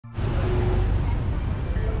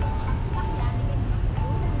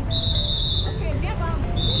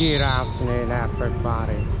Good afternoon,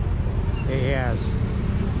 everybody. It is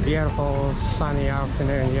beautiful sunny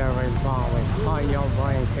afternoon here in Bali. How your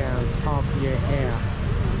brain can hope you have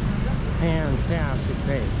fantastic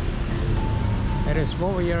day. It is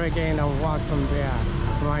Bobo here again and welcome back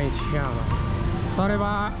to my channel. Sore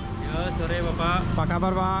Pak. Ya, sore Bapak. Apa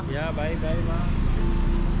kabar Pak? Ya, baik-baik Pak.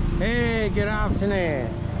 Hey, good afternoon.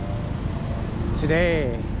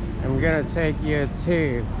 Today I'm gonna take you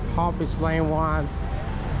to Popieslaneone.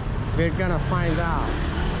 We're gonna find out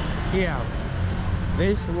if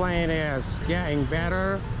this lane is getting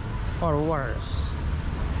better or worse.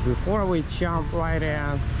 Before we jump right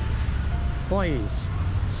in, please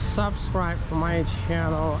subscribe to my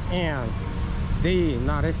channel and the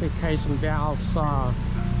notification bell so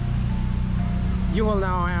you will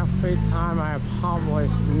know every time I publish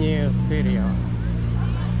new video.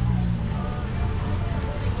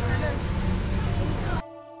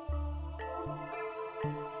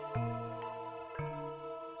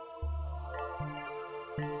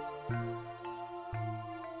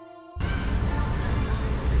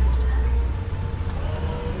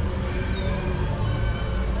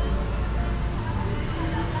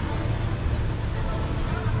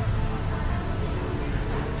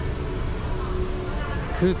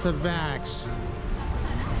 Kuta Bags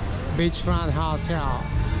Beachfront Hotel.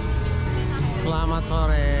 Selamat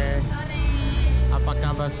sore. Apa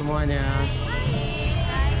kabar semuanya?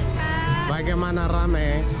 Bagaimana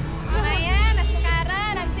rame? Lumayan,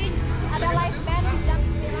 sekarang nanti ada live band jam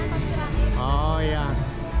 9 pasti rame. Oh ya.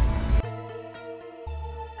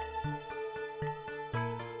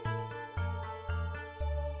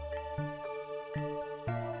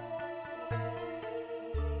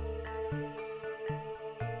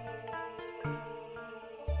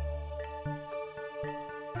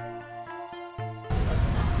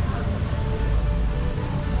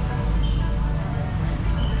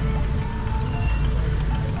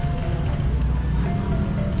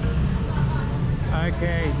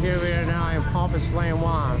 Okay, here we are now in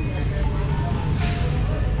Popieslaneone.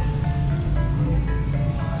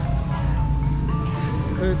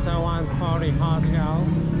 Kuta One Party Hotel.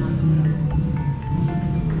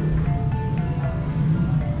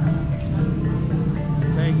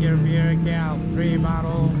 Take your beer, get 3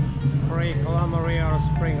 bottle, free calamari or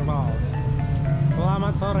spring roll.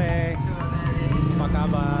 Selamat sore. Apa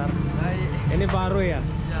kabar? Baik. Ini baru ya?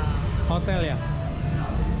 Ya. Hotel ya?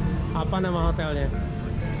 Apa nama hotelnya?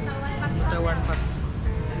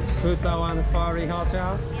 Kuta One Party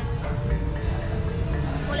Hotel. Yes.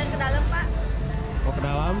 Boleh ke dalam Pak? Mau ke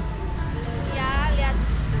dalam? Ya, lihat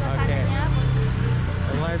suasananya.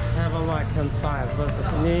 Let's have a look inside. This is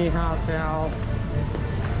a new hotel.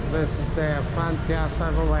 This is the front desk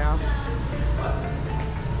everywhere.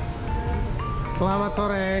 Selamat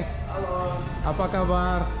sore. Halo. Apa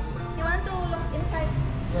kabar? You want to look inside?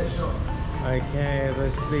 Yeah, sure. Okay,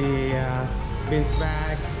 this is the beach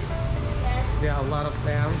bag. Yes. There are a lot of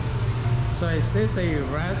them. So is this a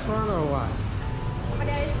restaurant or what? But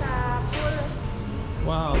there is a pool.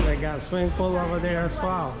 Wow, they got swimming pool over there as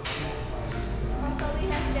well. Also we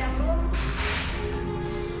have the room.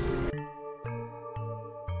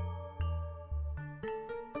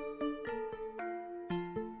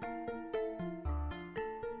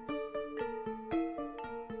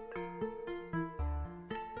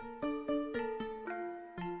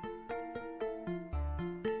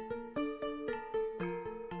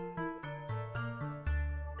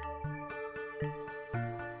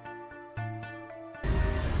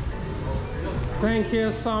 Thank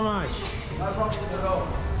you so much. No problems at all.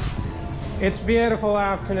 It's beautiful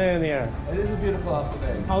afternoon here. It is a beautiful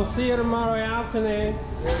afternoon. I'll see you tomorrow afternoon.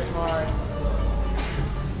 See you tomorrow.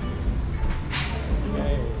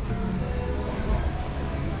 Okay.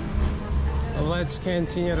 Let's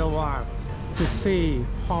continue to walk to see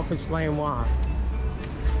Popieslaneone.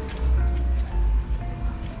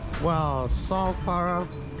 Well, so far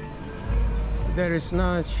there is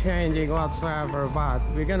no changing whatsoever, but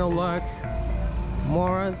we're gonna look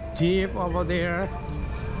more deep over there.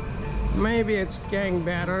 Maybe it's getting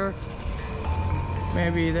better.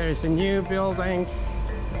 Maybe there's a new building,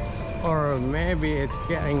 or maybe it's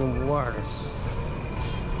getting worse.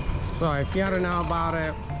 So if you don't know about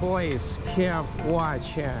it, please keep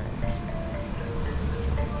watching.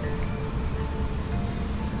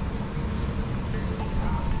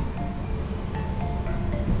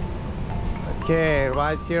 Okay,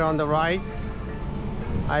 right here on the right,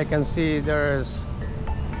 I can see there's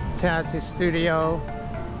tattoo studio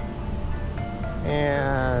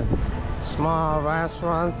and small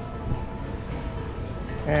restaurant,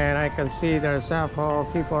 and I can see there's several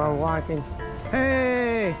people are walking.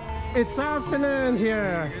 Hey, It's afternoon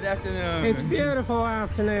here. Good afternoon. It's beautiful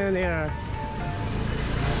afternoon here.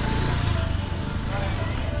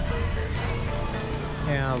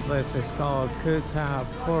 And this is called Kuta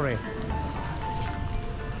Puri.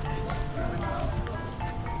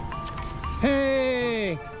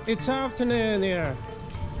 Hey, it's afternoon here.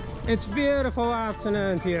 It's beautiful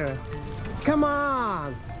afternoon here. Come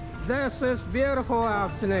on, this is beautiful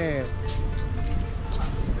afternoon.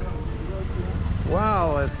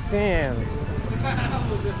 Wow, it seems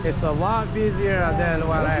it's a lot busier than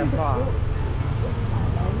what I thought.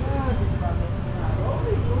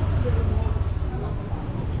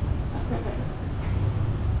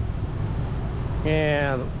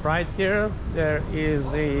 And right here there is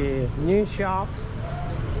a new shop.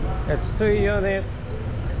 It's 2 units.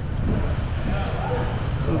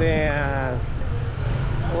 Then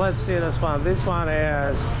let's see this one. This one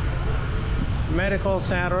is medical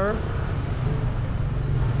center,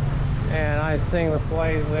 and I think the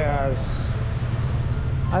place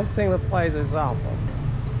is open.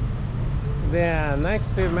 Then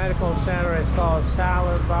next to medical center is called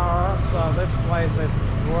Salad Bar. So this place is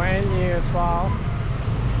brand new as well.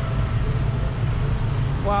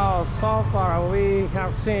 Well, so far we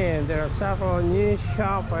have seen there are several new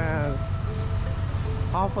shops and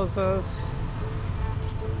offices.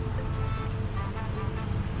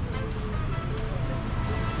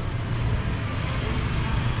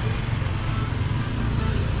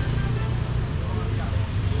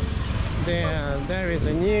 Then there is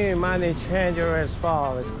a new money changer as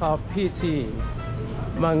well. It's called PT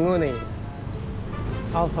Manguni,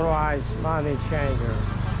 authorized money changer.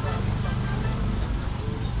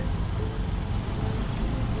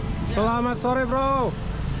 Selamat sore, bro.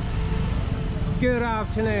 Good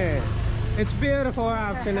afternoon. It's beautiful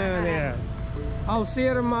afternoon here. I'll see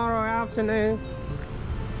you tomorrow afternoon.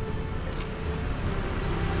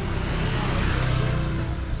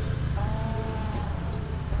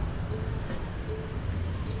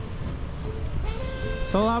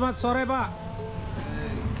 Selamat sore, Pak.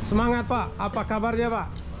 Semangat, Pak. Apa kabarnya, Pak?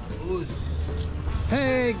 Bagus.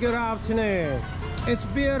 Hey, good afternoon. It's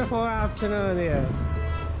beautiful afternoon here.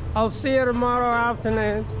 I'll see you tomorrow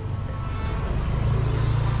afternoon.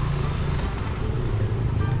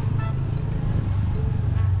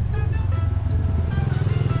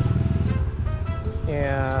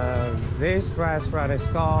 And this restaurant is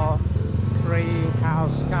called Tree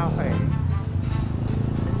House Cafe.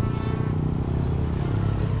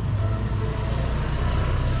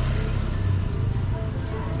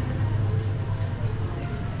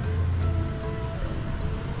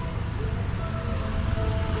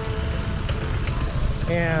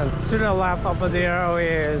 And to the left over there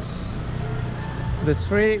is the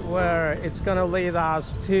street where it's gonna lead us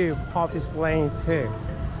to popieslaneone.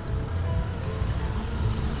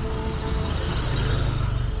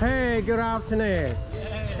 Hey, good afternoon.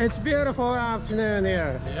 It's beautiful afternoon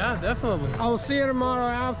here. Yeah, definitely. I'll see you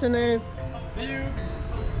tomorrow afternoon. See you.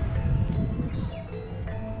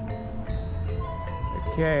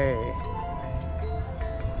 Okay.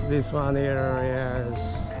 This one here is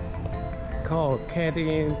called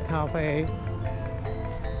Canteen Cafe.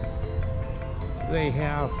 They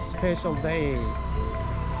have special day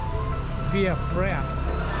beef wrap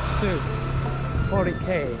soup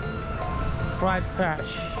 40K, fried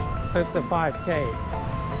fish 55K.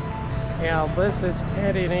 And this is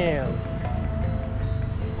Canteen Inn.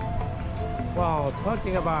 Well,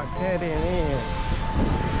 talking about Canteen Inn,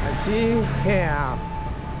 I do have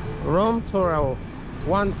room tour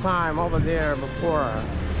one time over there before.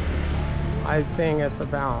 I think it's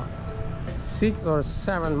about 6 or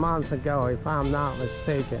 7 months ago, if I'm not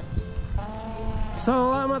mistaken.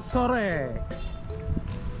 Selamat sore.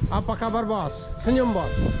 Apa kabar, bos? Senyum, bos.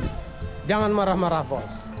 Jangan marah-marah, bos.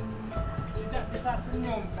 Tidak bisa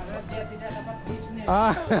senyum karena dia tidak dapat bisnis.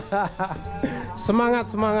 Semangat,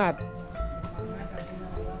 semangat.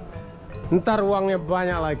 Ntar uangnya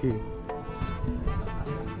banyak lagi.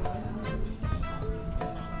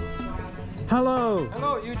 Hello.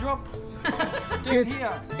 Hello, you drop here.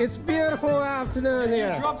 It's beautiful afternoon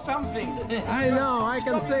here. You drop something. I know, I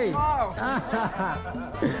can see. Smile.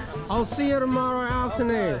 I'll see you tomorrow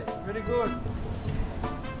afternoon. Very good.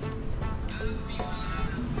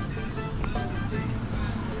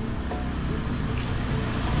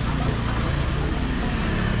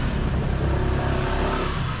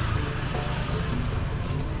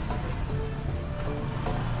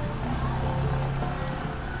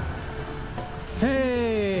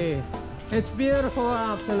 Hey, it's beautiful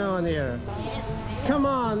afternoon here. Come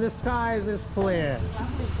on, the skies is clear.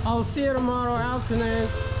 I'll see you tomorrow afternoon.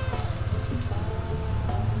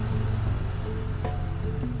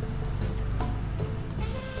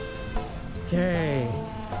 Okay,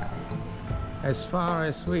 as far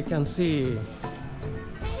as we can see,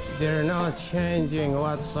 they're not changing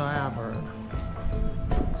whatsoever.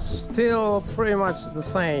 Still pretty much the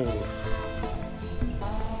same.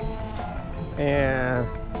 And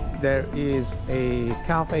there is a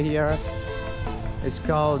cafe here. It's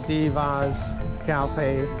called Diva's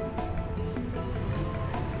Cafe.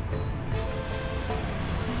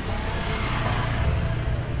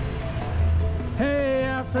 Hey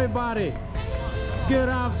everybody, good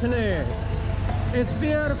afternoon. It's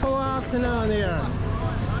beautiful afternoon here.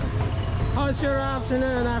 How's your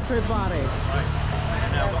afternoon, everybody?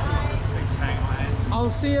 I'll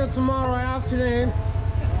see you tomorrow afternoon.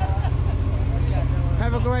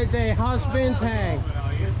 Have a great day. How's Bintang?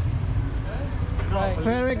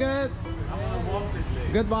 Very good.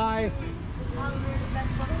 Goodbye.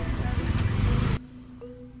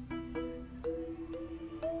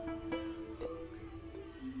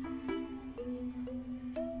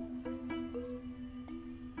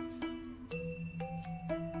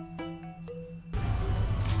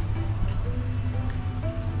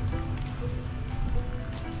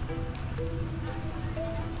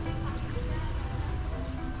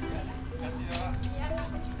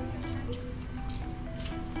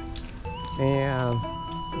 And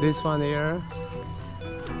this one here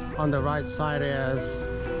on the right side is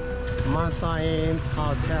Masain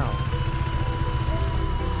Hotel.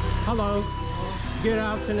 Hello, good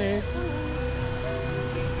afternoon.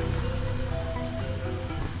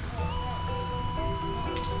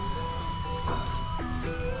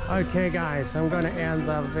 Okay guys, I'm gonna end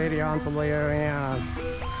the video until here, and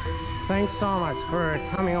thanks so much for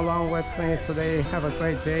coming along with me today. Have a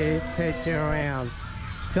great day, take care, and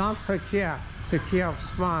don't forget to keep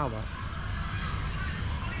smiling.